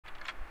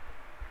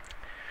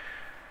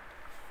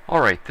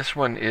Alright, this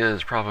one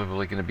is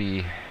probably going to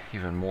be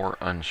even more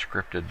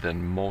unscripted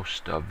than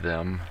most of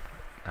them,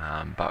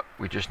 but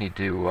we just need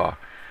to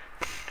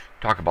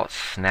talk about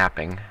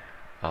snapping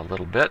a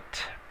little bit,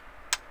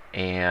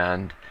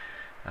 and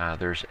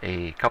there's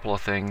a couple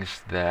of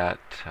things that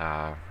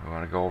we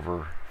want to go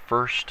over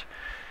first.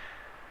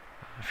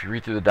 If you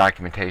read through the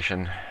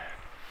documentation,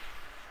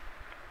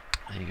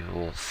 you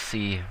will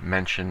see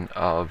mention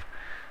of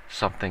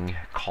something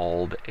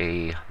called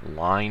a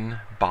line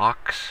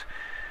box.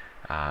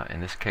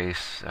 In this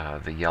case,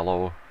 the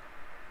yellow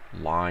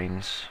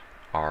lines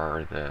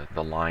are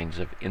the lines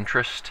of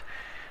interest,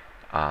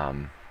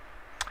 and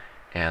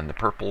the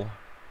purple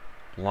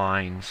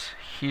lines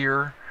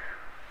here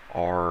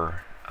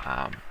are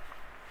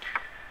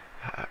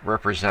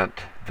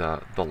represent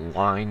the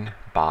line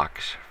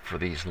box for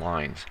these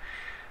lines.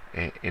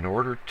 In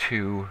order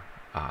to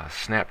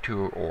snap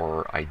to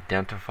or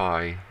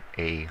identify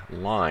a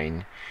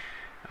line,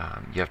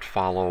 you have to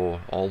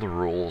follow all the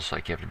rules.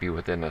 Like, you have to be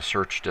within a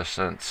search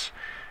distance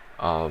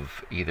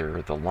of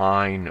either the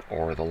line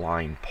or the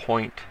line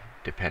point,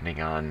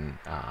 depending on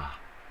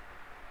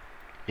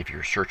if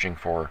you're searching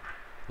for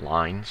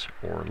lines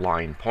or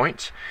line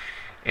points.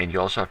 And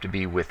you also have to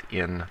be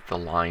within the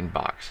line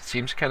box. It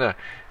seems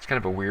it's kind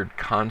of a weird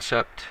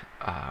concept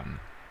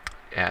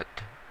at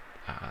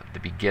the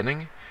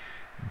beginning,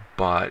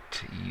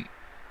 but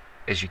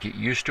as you get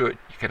used to it,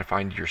 you kind of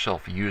find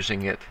yourself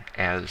using it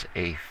as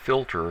a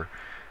filter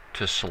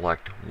to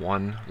select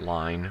one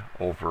line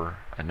over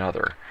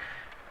another.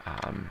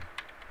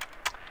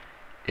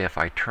 If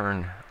I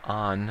turn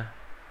on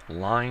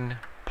line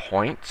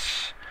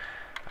points,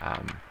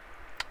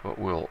 what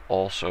we'll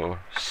also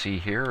see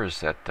here is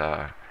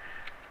that,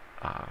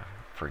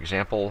 for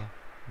example,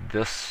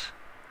 this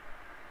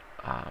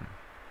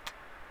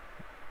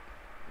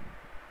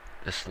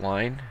this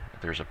line,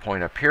 there's a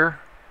point up here,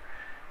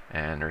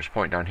 and there's a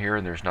point down here,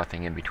 and there's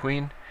nothing in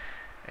between.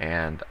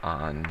 And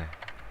on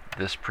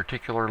this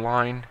particular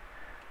line,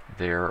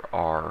 there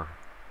are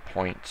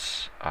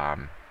points,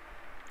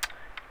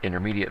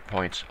 intermediate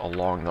points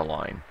along the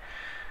line.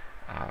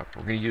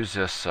 We're going to use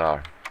this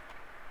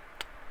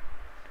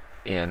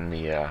in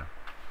the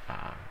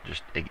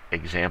just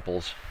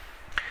examples.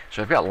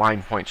 So I've got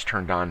line points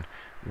turned on.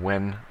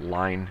 When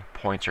line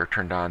points are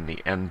turned on,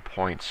 the end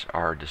points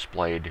are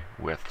displayed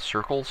with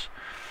circles.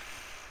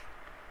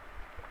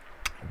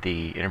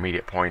 The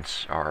intermediate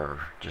points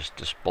are just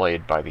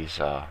displayed by these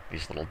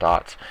little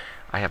dots.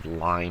 I have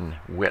line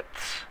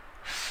widths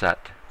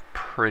set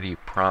pretty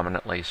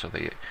prominently, so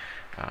they,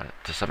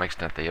 to some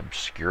extent, they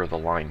obscure the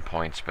line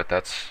points, but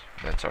that's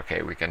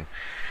okay. We can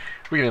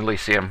at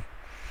least see them.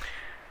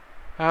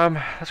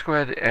 Let's go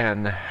ahead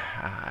and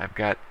I've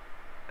got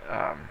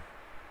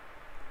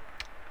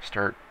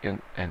start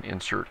in and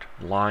insert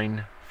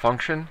line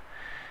function.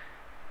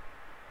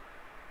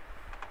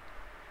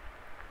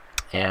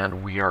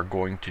 And we are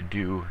going to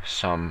do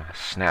some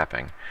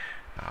snapping.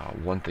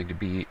 One thing to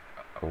be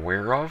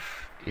aware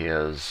of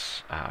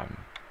is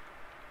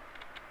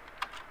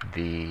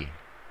the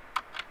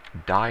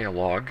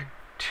dialog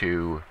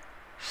to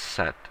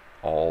set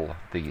all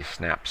the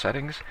snap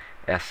settings,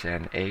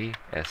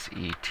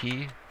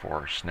 SNASET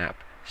for snap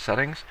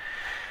settings.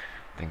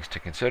 Things to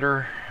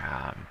consider.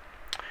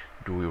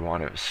 Do we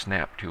want to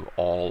snap to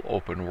all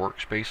open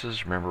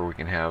workspaces? Remember, we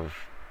can have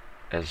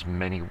as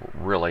many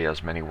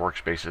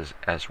workspaces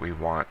as we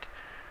want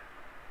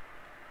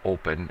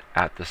open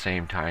at the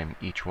same time.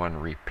 Each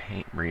one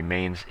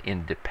remains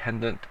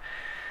independent.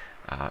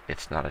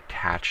 It's not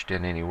attached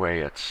in any way.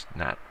 It's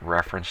not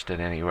referenced in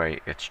any way.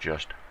 It's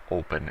just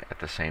open at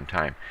the same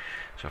time.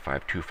 So if I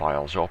have two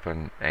files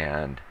open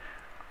and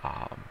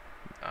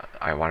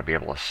I want to be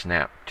able to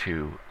snap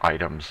to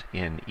items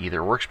in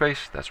either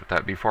workspace, that's what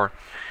that'd be for.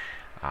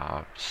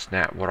 What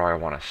do I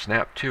want to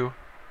snap to?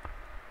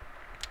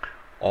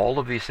 All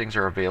of these things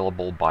are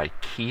available by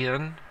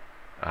key-in,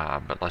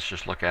 but let's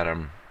just look at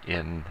them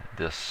in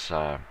this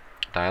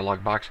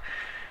dialog box.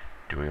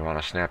 Do we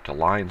want to snap to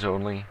lines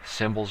only,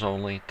 symbols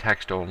only,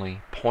 text only,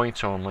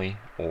 points only,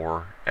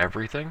 or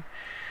everything?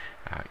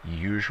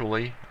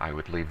 Usually I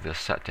would leave this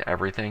set to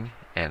everything,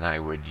 and I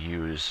would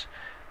use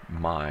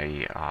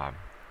my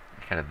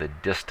kind of the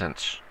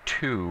distance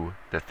to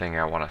the thing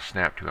I want to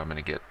snap to. I'm going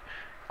to get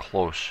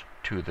close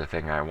to the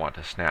thing I want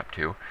to snap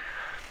to.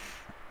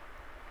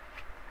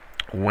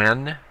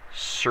 When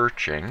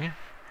searching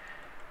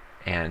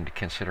and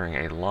considering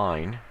a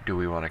line, do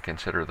we want to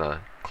consider the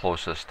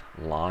closest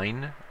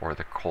line or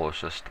the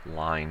closest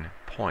line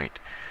point?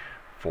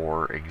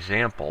 For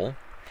example,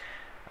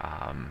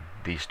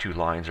 these two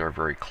lines are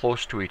very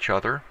close to each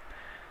other.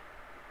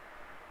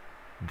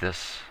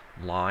 This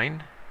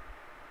line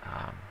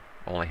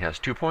only has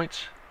 2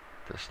 points.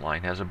 This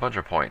line has a bunch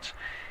of points.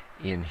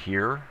 In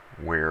here,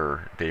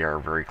 where they are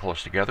very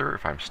close together,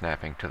 if I'm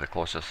snapping to the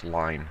closest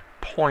line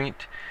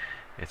point,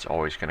 it's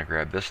always going to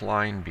grab this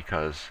line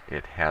because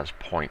it has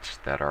points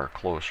that are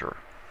closer.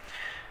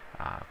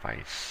 If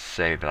I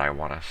say that I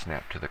want to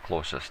snap to the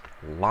closest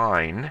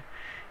line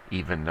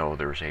even though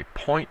there's a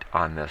point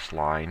on this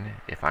line,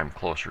 if I'm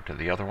closer to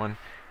the other one,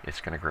 it's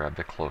going to grab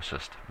the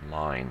closest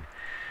line.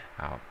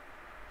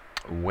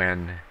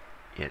 When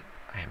I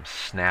am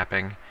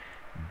snapping,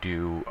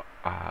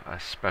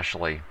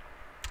 especially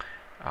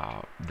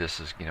this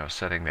is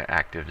setting the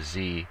active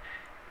Z.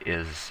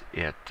 Is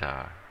it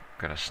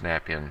going to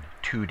snap in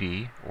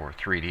 2D or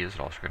 3D? Is it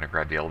also going to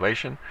grab the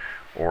elevation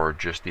or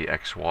just the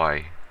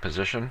XY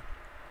position?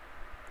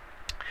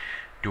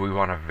 Do we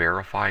want to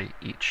verify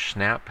each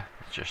snap?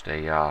 It's just a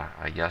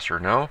yes or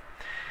no.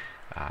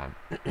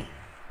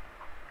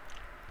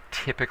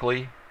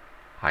 Typically,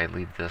 I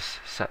leave this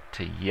set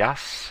to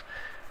yes,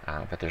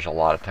 but there's a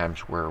lot of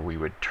times where we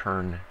would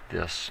turn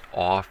this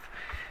off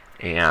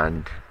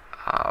and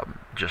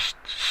just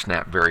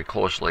snap very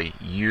closely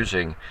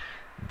using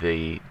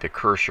the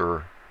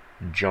cursor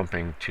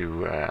jumping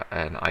to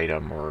an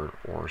item or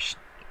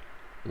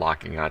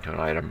locking onto an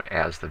item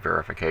as the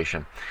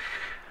verification.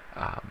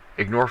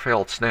 Ignore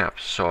failed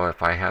snaps. So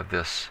if I have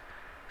this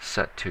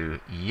set to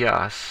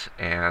yes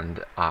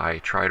and I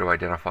try to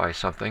identify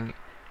something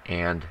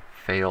and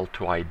fail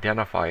to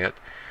identify it,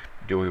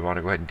 do we want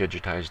to go ahead and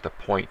digitize the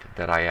point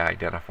that I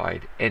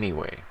identified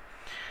anyway?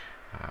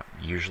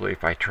 Usually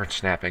if I turn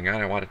snapping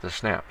on, I want it to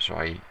snap, so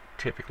I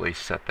typically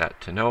set that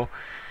to no.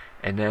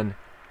 And then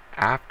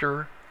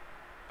after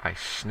I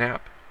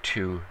snap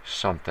to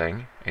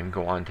something and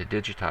go on to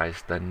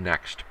digitize the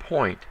next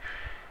point,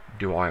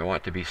 do I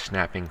want to be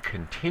snapping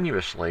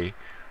continuously,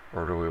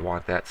 or do we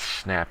want that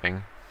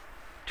snapping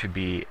to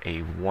be a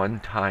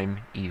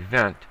one-time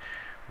event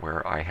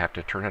where I have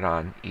to turn it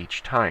on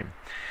each time?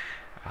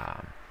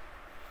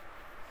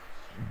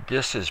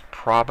 This is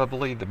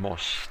probably the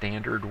most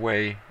standard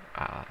way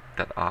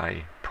that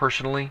I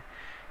personally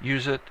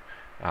use it.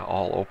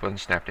 All open,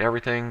 snap to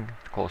everything,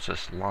 the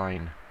closest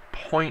line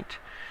point.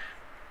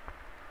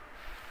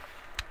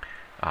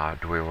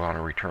 Do we want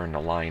to return the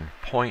line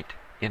point,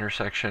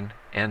 intersection,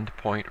 end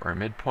point, or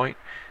midpoint?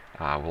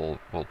 We'll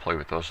play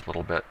with those a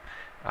little bit.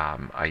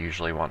 I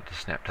usually want to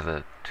snap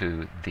to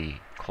the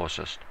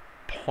closest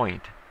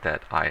point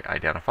that I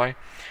identify.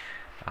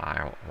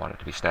 I want it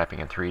to be snapping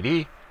in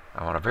 3D.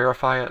 I want to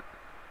verify it.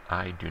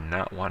 I do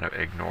not want to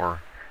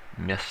ignore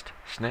missed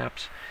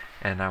snaps,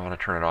 and I want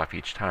to turn it off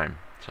each time.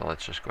 So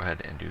let's just go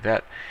ahead and do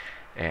that.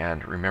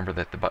 And remember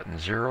that the button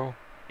 0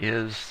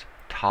 is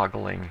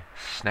toggling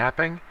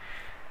snapping,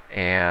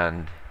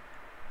 and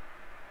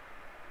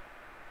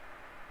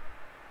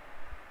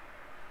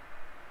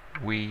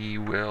we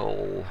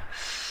will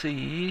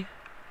see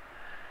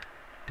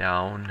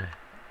down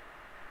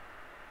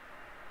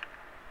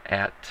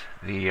at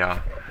the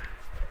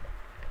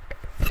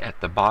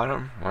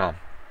bottom, well,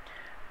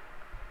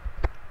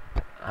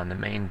 on the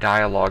main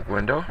dialog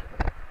window,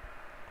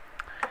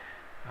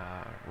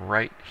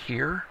 right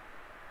here,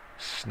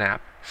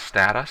 snap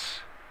status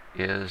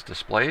is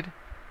displayed,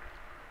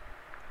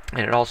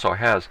 and it also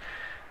has,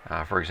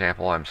 for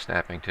example, I'm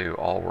snapping to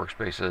all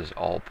workspaces,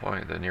 all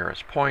point, the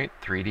nearest point,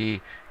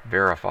 3D,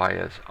 verify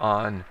is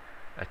on,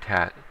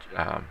 attach,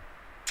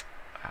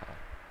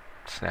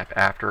 snap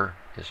after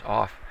is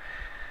off,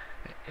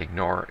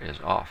 ignore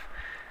is off.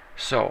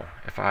 So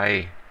if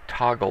I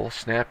toggle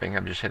snapping,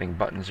 I'm just hitting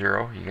button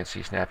 0. You can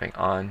see snapping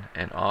on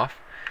and off.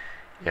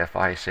 If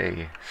I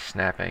say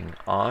snapping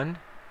on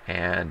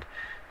and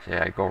say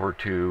I go over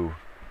to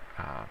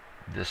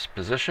this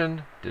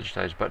position,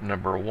 digitize button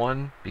number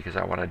 1 because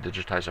I want to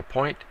digitize a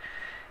point,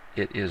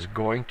 it is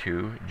going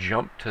to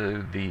jump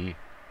to the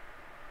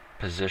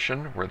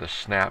position where the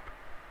snap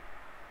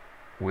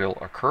will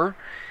occur.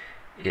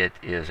 It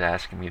is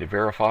asking me to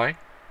verify.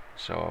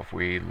 So if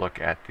we look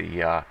at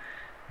the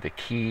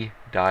key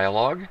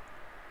dialog,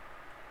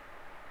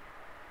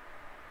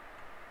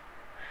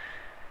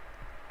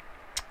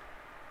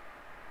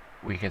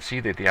 we can see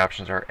that the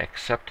options are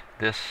accept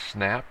this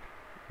snap,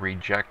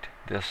 reject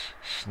this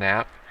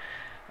snap,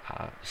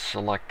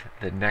 select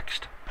the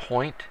next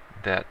point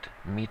that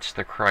meets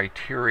the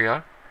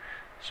criteria.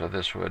 So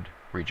this would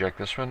reject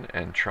this one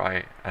and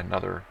try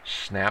another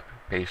snap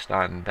based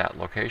on that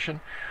location.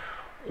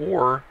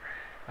 Or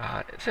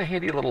it's a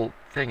handy little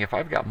thing if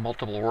I've got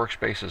multiple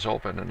workspaces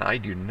open and I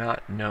do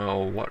not know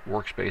what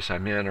workspace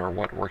I'm in or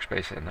what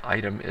workspace an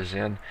item is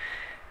in,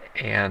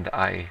 and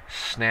I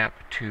snap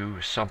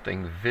to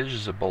something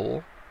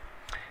visible,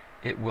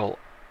 it will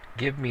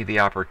give me the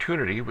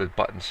opportunity with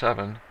button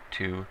 7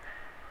 to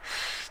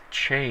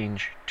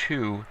change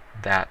to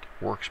that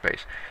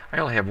workspace. I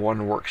only have one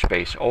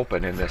workspace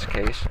open in this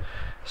case,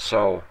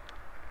 so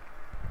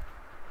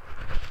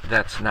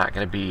that's not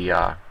going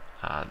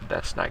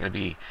to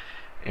be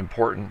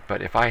important.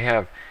 But if I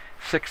have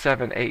 6,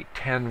 7, 8,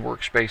 10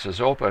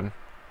 workspaces open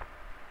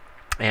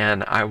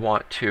and I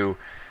want to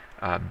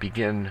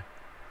begin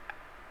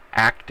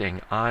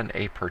acting on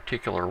a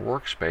particular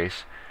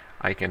workspace,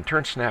 I can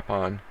turn snap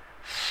on,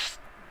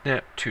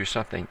 snap to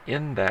something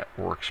in that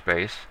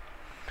workspace,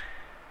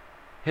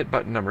 hit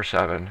button number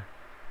 7,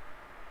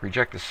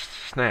 reject the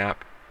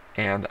snap,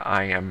 and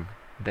I am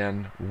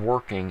then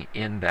working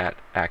in that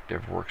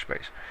active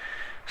workspace.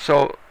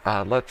 So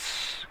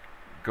let's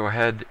go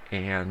ahead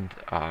and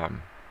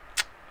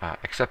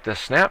accept this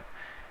snap.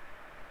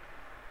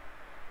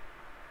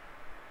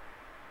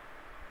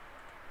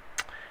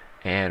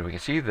 And we can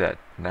see that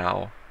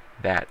now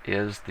that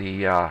is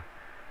the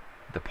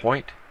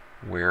point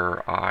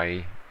where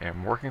I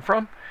am working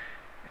from,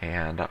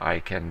 and I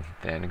can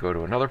then go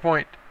to another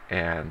point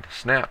and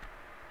snap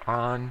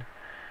on,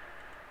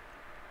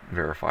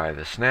 verify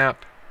the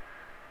snap.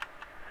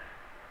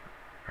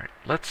 All right,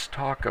 let's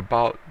talk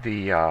about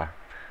the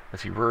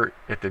let's see, we're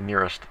at the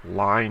nearest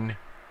line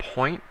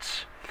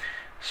points.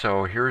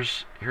 So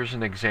here's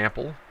an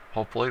example.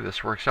 Hopefully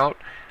this works out.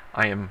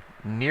 I am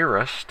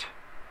nearest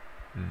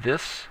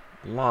this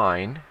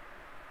line,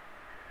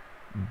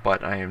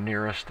 but I am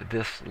nearest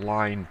this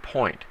line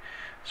point.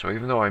 So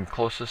even though I'm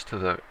closest to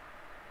the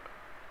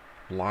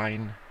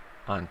line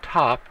on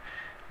top,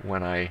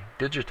 when I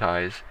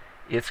digitize,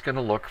 it's going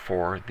to look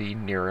for the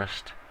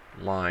nearest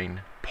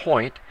line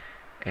point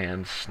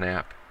and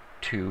snap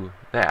to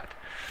that.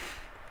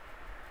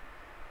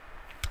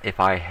 If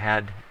I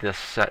had this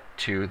set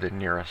to the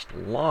nearest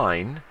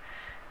line,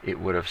 it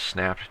would have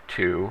snapped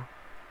to,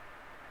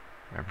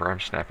 remember I'm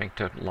snapping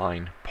to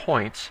line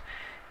points,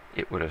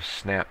 it would have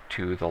snapped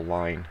to the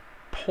line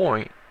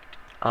point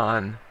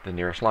on the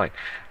nearest line.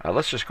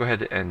 Let's just go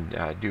ahead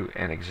and do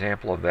an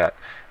example of that.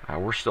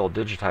 We're still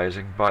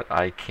digitizing, but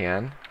I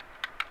can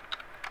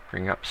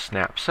bring up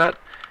snap set.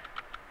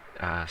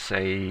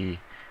 Say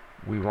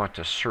we want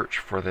to search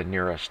for the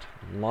nearest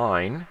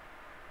line.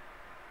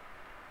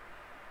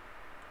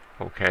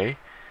 Okay,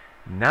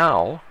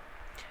 now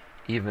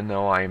even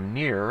though I'm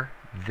near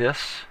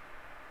this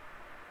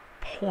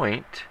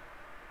point,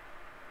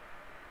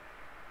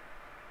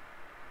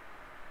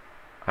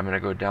 I'm going to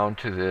go down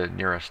to the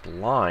nearest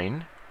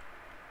line.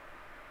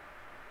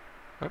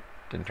 Oh,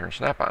 didn't turn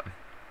snap on.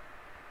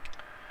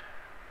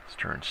 Let's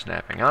turn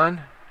snapping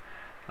on.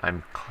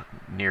 I'm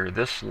near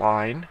this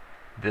line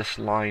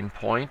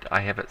point. I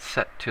have it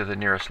set to the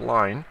nearest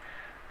line,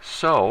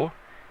 so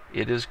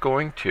it is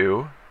going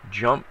to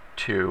jump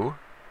to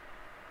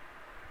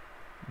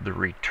the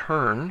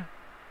return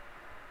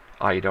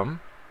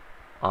item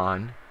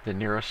on the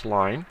nearest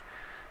line.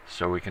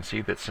 So we can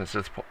see that since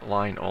this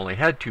line only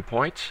had 2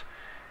 points,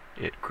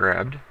 it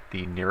grabbed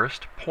the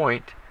nearest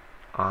point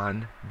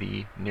on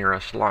the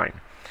nearest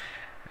line.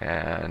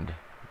 And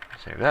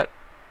save that.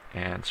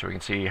 And so we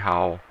can see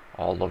how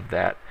all of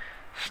that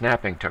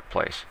snapping took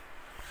place.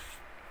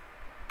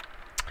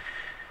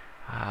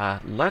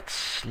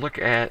 Let's look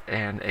at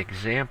an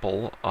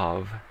example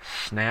of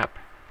snap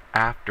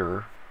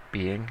after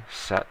being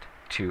set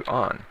to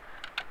on.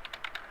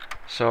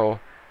 So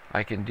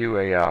I can do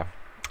a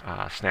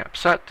snap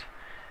set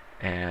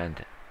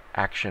and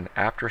action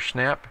after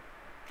snap,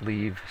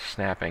 leave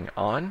snapping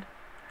on.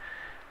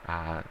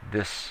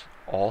 This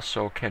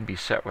also can be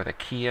set with a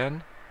key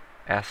in,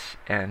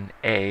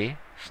 SNA,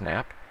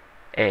 snap,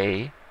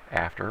 A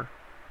after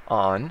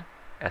on,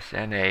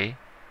 SNAAON,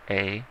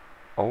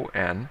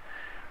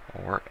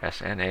 or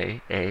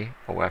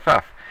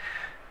SNAAOFF.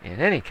 In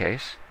any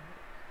case,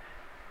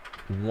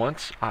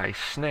 once I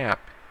snap,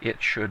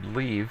 it should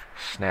leave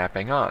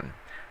snapping on.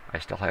 I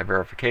still have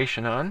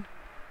verification on.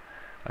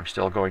 I'm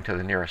still going to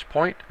the nearest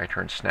point. I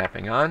turn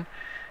snapping on,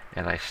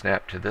 and I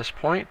snap to this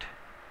point.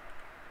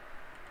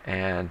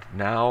 And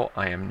now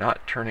I am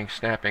not turning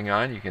snapping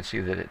on. You can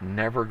see that it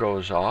never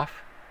goes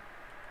off.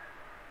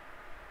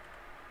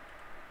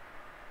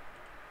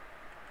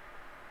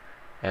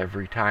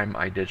 Every time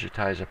I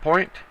digitize a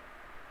point,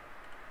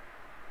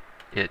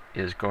 it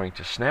is going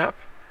to snap.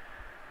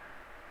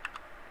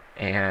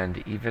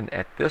 And even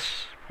at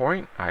this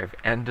point, I've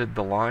ended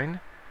the line.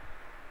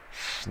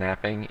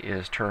 Snapping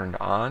is turned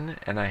on,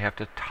 and I have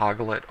to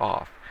toggle it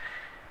off.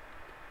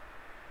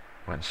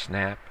 When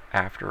snap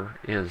after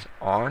is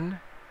on,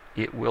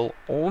 it will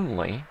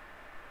only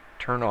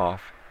turn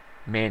off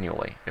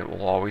manually. It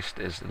will always,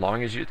 as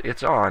long as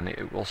it's on,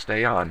 it will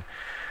stay on,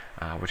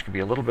 which can be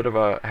a little bit of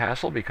a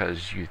hassle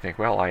because you think,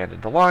 well, I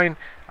ended the line,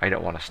 I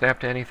don't want to snap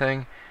to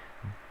anything,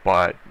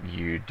 but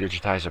you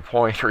digitize a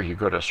point or you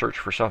go to search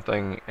for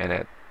something and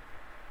it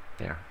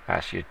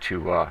asks you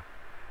to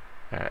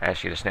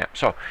snap.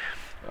 So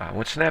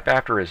when snap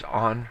after is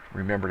on,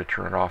 remember to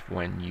turn it off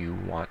when you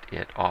want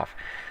it off.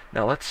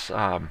 Now let's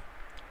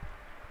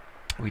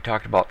we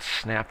talked about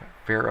snap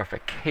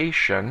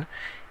verification.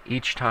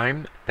 Each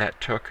time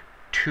that took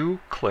 2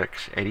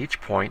 clicks at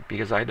each point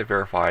because I had to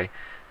verify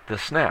the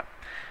snap.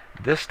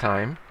 This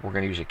time we're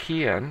going to use a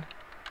key in,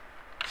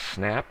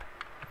 snap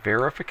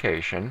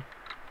verification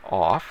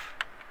off,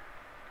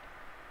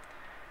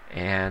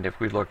 and if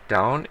we look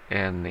down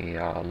in the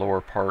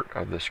lower part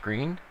of the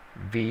screen,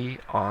 V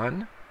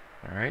on.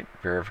 Alright,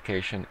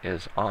 verification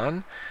is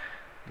on.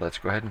 Let's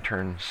go ahead and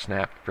turn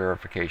snap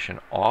verification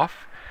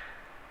off.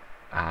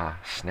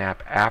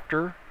 Snap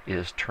after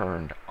is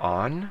turned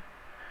on.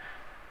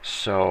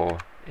 So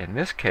in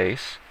this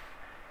case,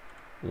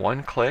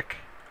 1 click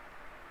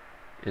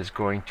is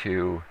going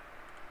to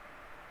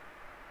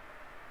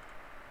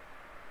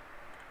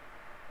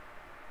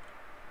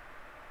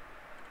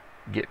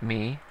get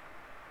me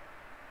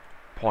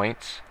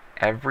points,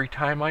 every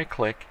time I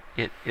click,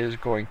 it is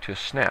going to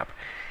snap.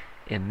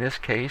 In this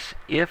case,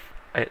 if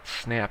it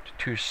snapped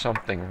to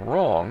something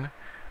wrong,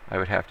 I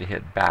would have to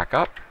hit back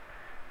up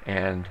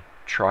and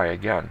try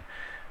again.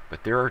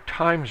 But there are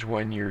times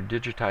when you're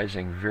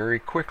digitizing very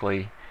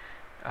quickly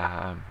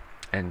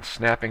and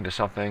snapping to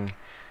something,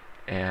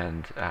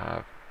 and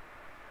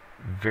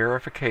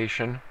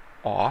verification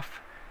off,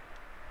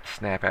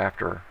 snap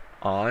after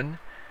on,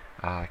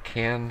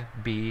 can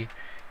be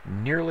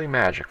nearly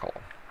magical.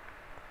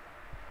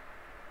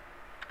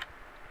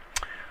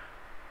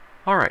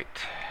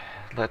 Alright,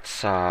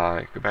 let's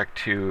go back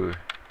to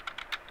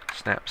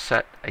snap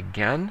set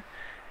again,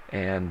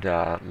 and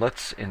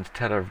let's,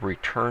 instead of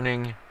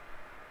returning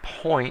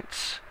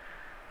points,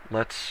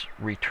 let's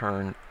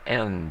return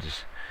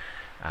ends.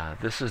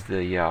 This is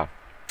the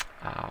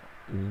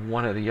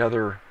one of the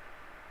other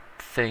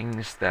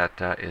things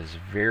that is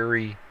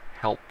very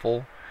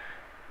helpful.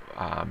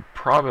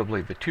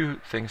 Probably the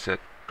two things that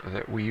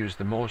we use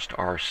the most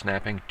are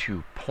snapping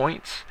to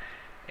points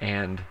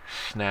and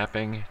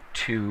snapping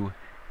to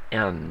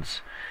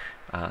ends.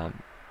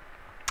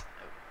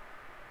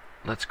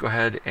 Let's go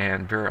ahead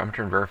and I'm going to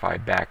turn verify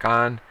back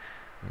on.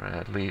 I'm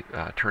going to leave,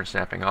 turn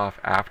snapping off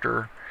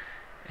after.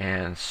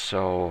 And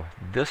so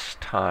this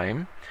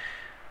time,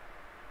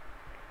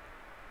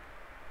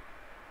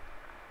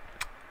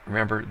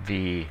 remember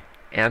the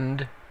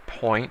end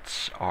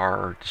points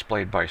are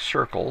displayed by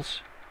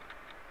circles.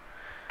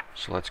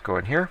 So let's go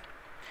in here,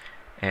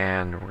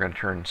 and we're going to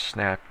turn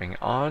snapping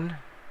on.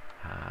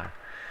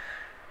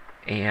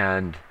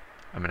 And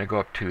I'm going to go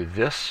up to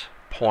this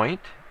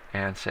point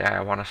and say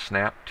I want to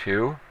snap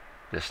to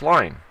this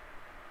line.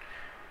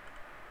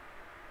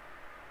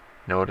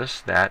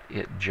 Notice that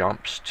it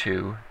jumps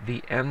to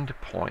the end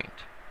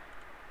point.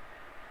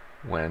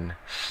 When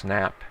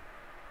snap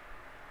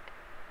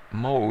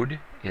mode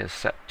is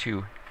set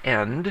to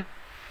end,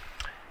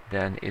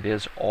 then it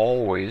is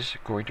always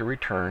going to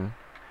return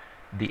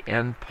the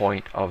end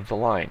point of the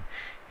line.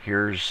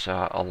 Here's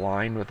a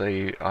line with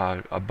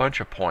a bunch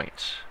of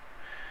points.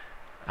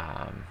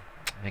 I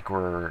think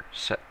we're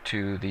set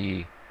to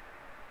the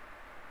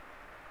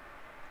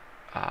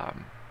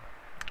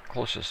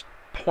closest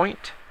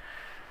point,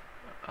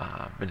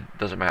 but it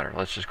doesn't matter.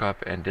 Let's just go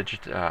up and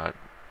hit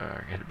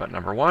button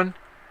number 1.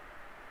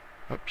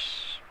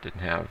 Oops,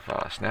 didn't have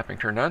snapping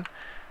turned on.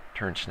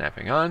 Turn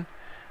snapping on.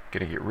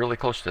 Going to get really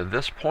close to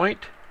this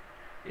point.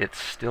 It's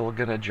still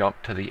going to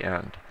jump to the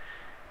end.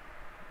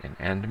 In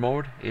end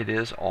mode, it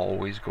is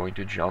always going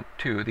to jump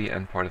to the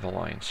end point of the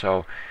line.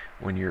 So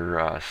when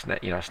you're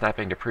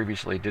snapping to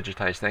previously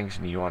digitized things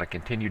and you want to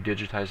continue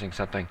digitizing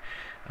something,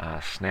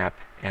 snap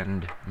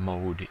end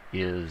mode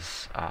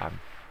is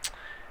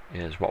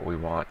what we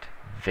want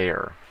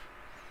there.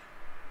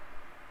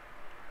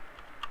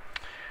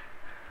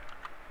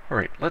 All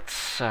right,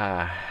 let's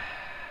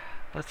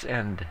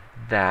end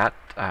that.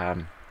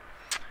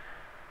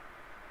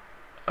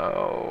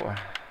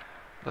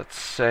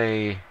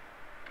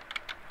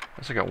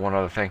 Let's look at one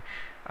other thing.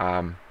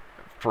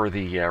 For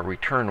the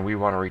return, we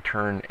want to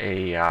return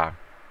an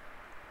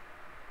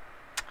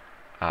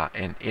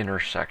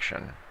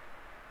intersection.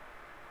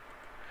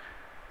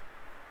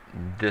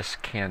 This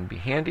can be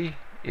handy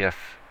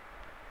if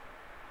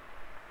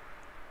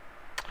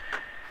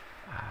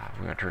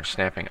we're going to turn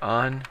snapping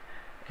on,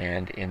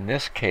 and in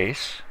this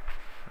case,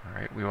 all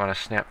right, we want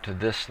to snap to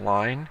this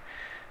line,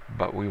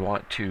 but we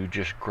want to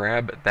just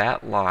grab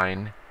that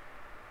line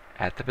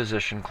at the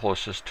position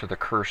closest to the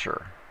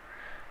cursor.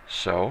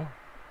 So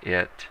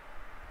it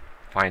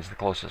finds the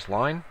closest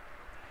line,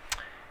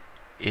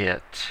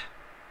 it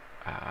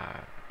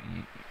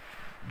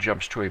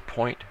jumps to a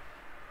point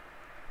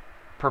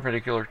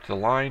perpendicular to the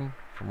line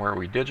from where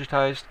we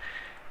digitized,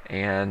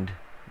 and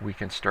we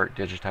can start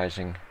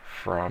digitizing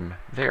from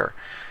there.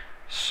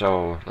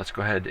 So let's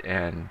go ahead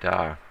and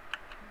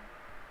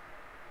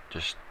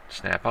just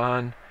snap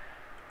on,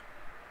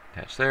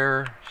 attach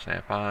there,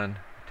 snap on,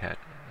 attach.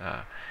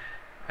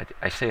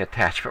 I say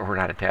attach, but we're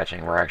not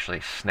attaching, we're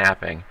actually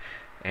snapping,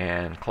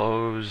 and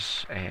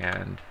close,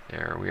 and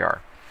there we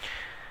are.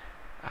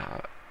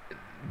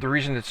 The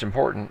reason it's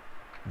important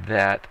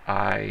that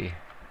I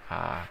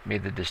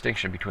made the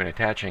distinction between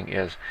attaching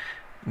is,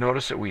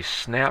 notice that we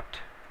snapped,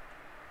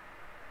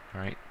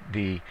 right?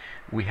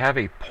 We have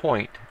a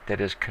point that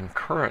is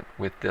concurrent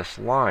with this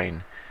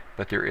line,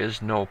 but there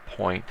is no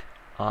point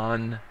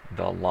on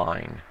the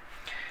line.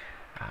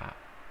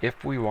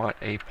 If we want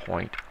a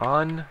point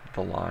on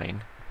the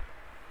line,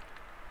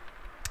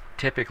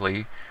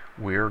 typically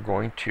we're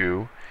going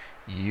to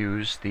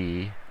use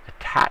the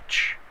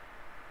attach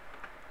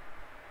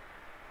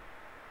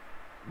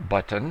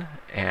button,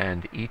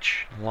 and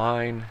each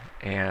line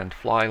and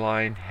fly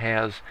line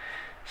has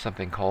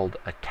something called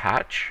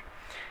attach.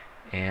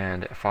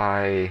 And if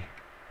I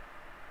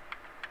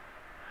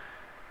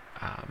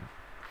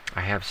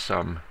have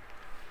some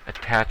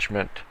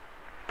attachment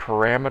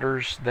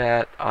parameters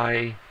that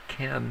I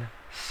can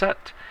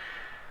set.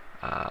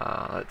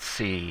 Let's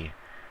see.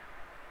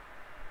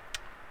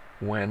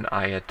 When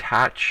I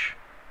attach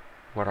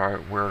where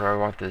do I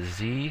want the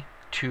Z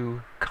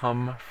to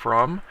come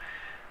from?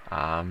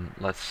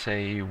 Let's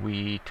say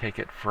we take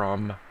it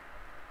from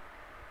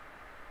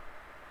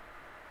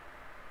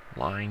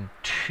line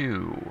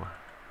 2,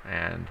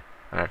 and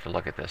I have to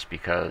look at this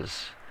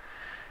because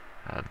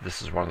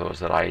this is one of those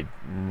that I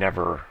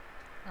never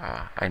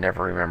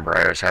remember.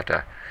 I always have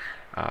to.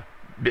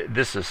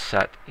 This is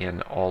set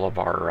in all of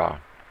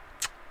our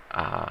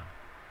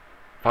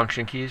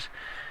function keys,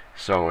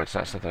 so it's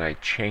not something I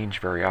change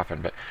very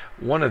often. But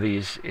one of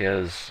these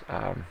is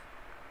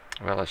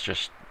well,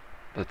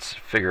 let's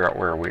figure out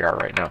where we are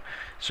right now.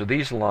 So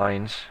these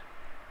lines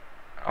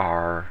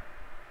are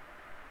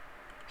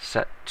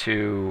set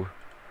to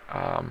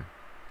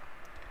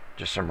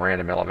just some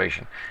random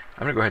elevation.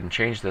 I'm going to go ahead and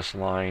change this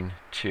line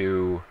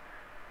to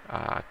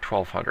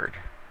 1200.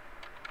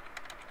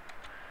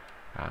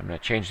 I'm going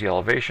to change the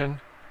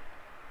elevation.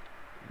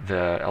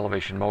 The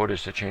elevation mode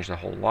is to change the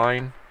whole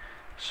line.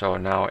 So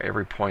now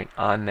every point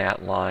on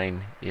that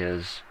line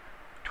is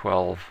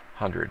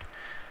 1200.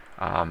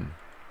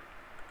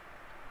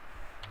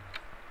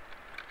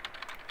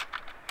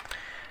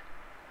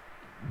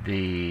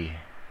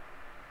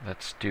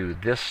 Let's do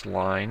this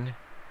line.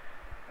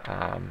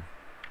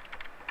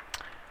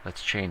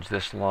 Let's change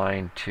this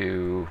line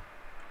to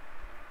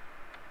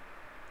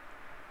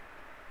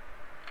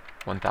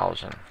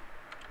 1000.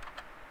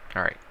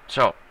 Alright,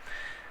 so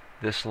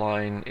this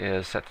line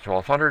is set to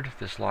 1200,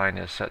 this line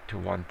is set to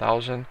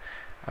 1000.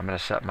 I'm going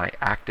to set my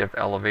active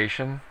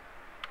elevation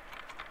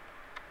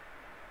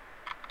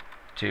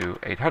to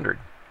 800.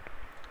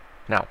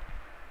 Now,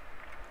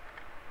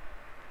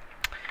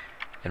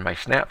 in my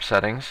snap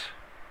settings,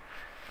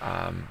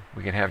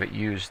 we can have it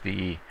use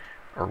the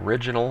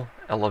original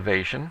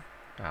elevation,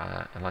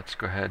 and let's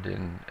go ahead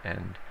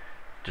and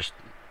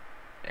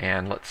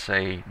let's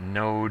say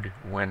node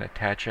when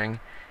attaching,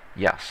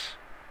 yes.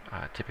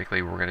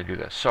 Typically we're going to do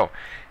this. So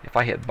if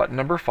I hit button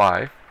number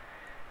 5,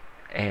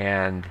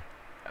 and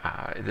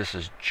this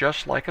is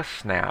just like a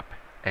snap,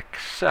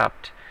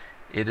 except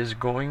it is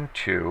going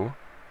to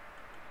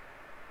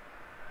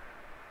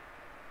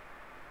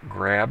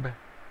grab,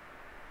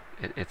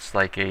 it's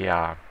like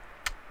a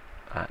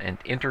an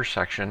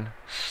intersection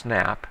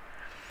snap,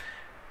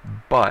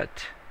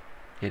 but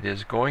it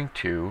is going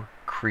to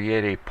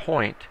create a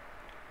point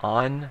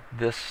on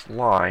this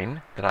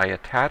line that I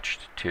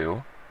attached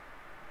to.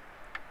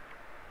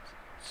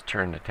 Let's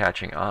turn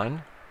attaching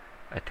on,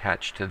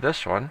 attach to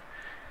this one,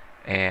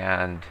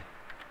 and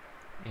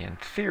in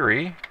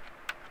theory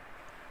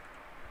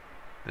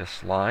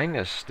this line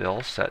is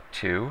still set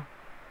to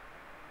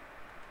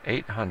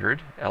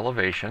 800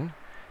 elevation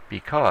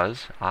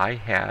because I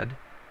had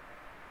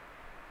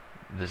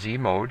the Z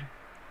mode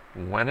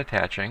when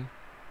attaching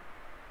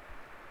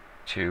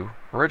to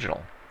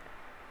original.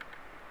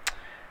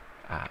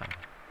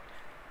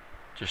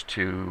 Just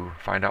to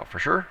find out for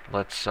sure,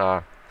 let's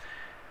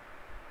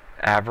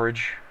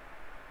average,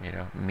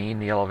 mean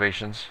the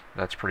elevations.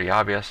 That's pretty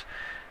obvious.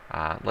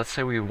 Let's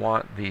say we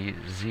want the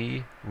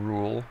Z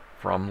rule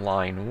from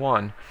line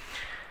 1.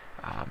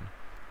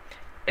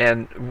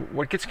 And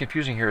what gets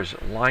confusing here is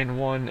line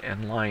 1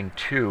 and line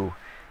 2.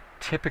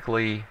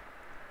 Typically,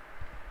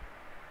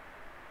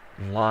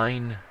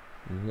 line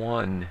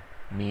 1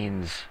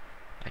 means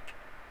like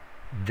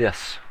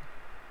this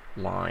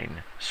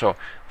line. So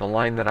the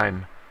line that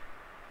I'm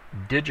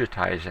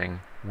digitizing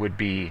would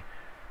be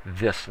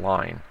this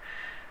line.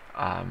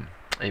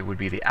 It would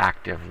be the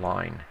active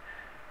line.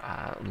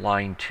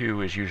 Line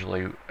 2 is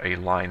usually a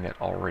line that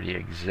already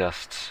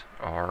exists,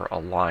 or a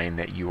line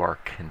that you are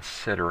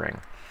considering.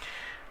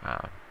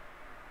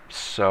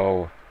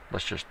 So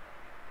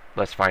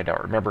let's find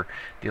out. Remember,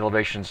 the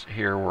elevations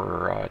here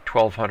were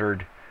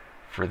 1200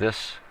 for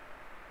this,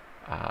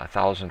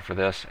 1000 for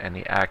this, and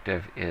the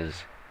active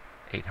is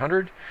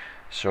 800.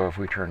 So if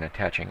we turn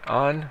attaching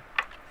on,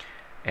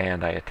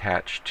 and I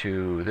attach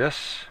to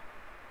this,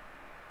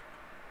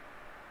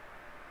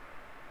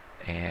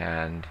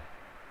 and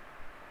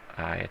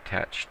I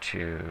attach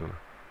to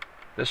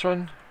this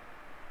one,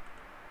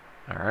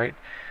 alright,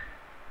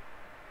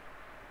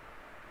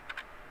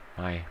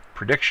 my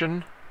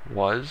prediction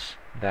was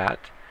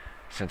that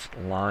since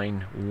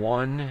line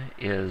 1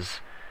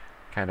 is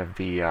kind of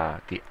the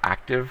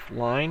active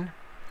line,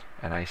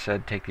 and I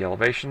said take the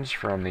elevations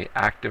from the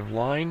active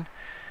line,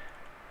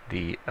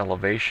 the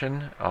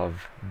elevation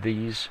of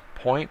these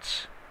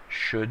points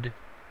should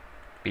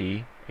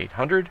be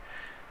 800,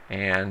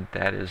 and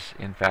that is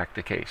in fact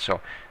the case.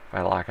 So if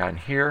I lock on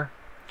here,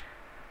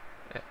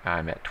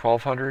 I'm at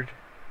 1200,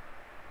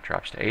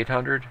 drops to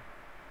 800,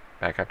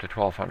 back up to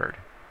 1200.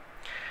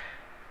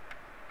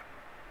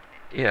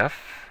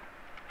 If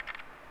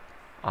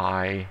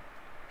I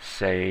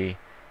say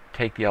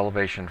take the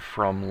elevation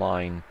from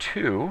line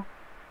 2,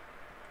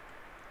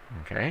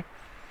 okay,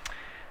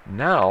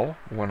 now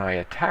when I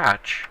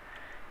attach,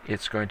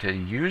 it's going to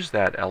use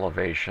that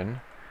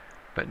elevation,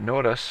 but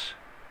notice,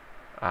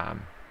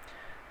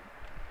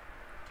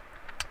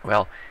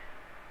 well,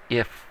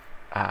 if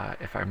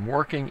I'm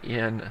working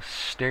in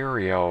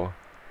stereo,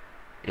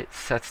 it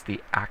sets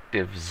the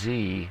active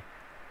Z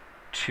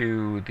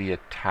to the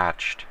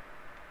attached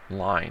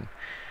line.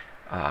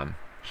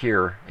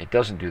 Here it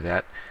doesn't do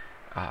that,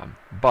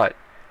 but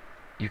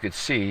you could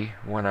see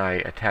when I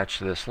attach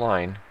to this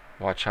line,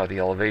 watch how the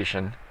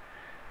elevation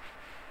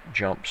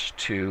jumps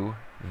to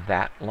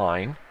that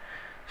line.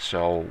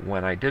 So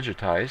when I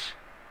digitize,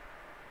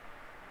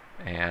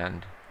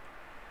 and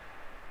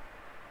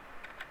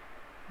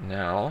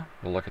now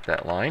we'll look at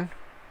that line.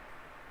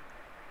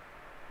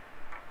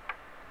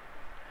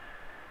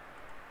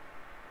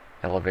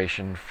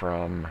 Elevation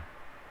from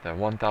the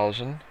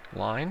 1000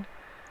 line,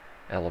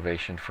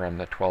 elevation from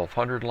the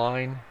 1200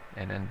 line,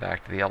 and then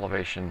back to the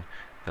elevation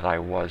that I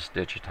was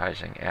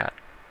digitizing at.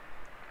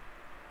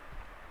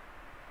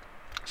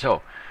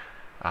 So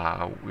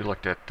we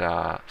looked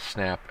at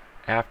snap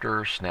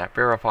after, snap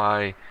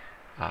verify,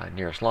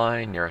 nearest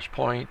line, nearest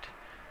point,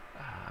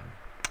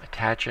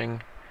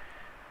 attaching,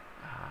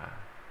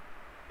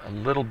 a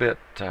little bit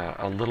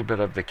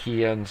of the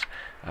key ends.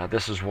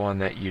 This is one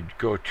that you'd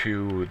go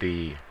to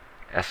the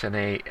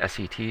SNA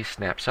SET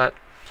snap set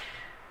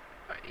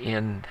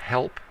in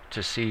help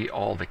to see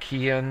all the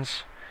key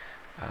ends.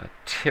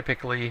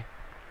 Typically,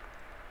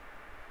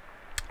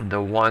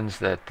 the ones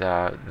that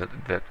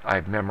that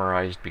I've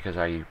memorized because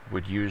I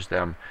would use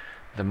them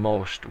the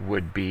most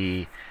would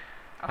be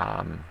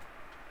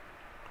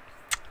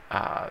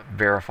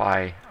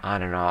verify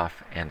on and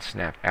off and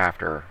snap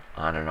after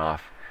on and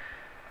off.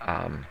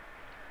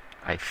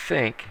 I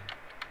think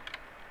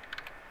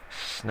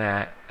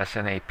SNA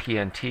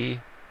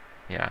PNT,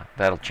 yeah,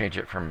 that'll change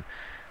it from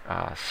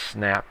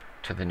snap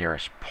to the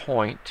nearest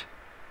point.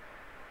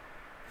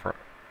 For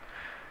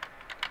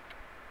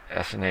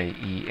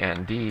SNA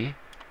END,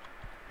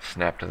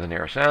 snap to the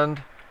nearest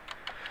end,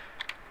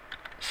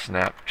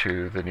 snap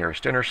to the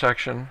nearest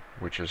intersection,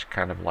 which is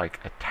kind of like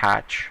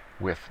attach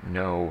with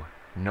no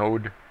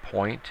node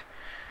point.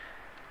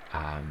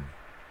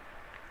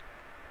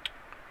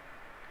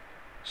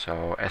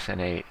 So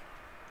SNA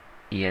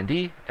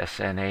END,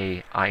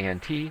 SNA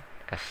INT,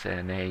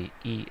 SNA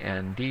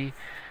END,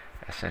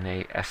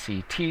 SNA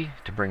SCT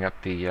to bring up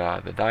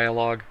the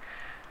dialog,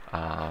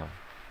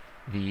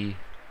 V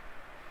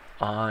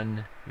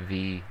on,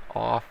 V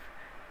off,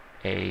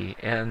 A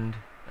end,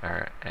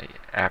 or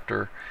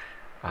after,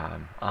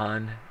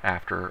 on,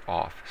 after,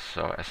 off.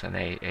 So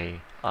SNA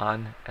A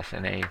on,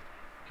 SNA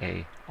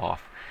A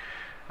off.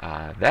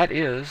 That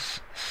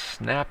is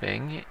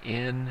snapping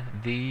in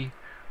the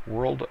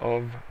world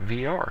of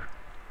VR.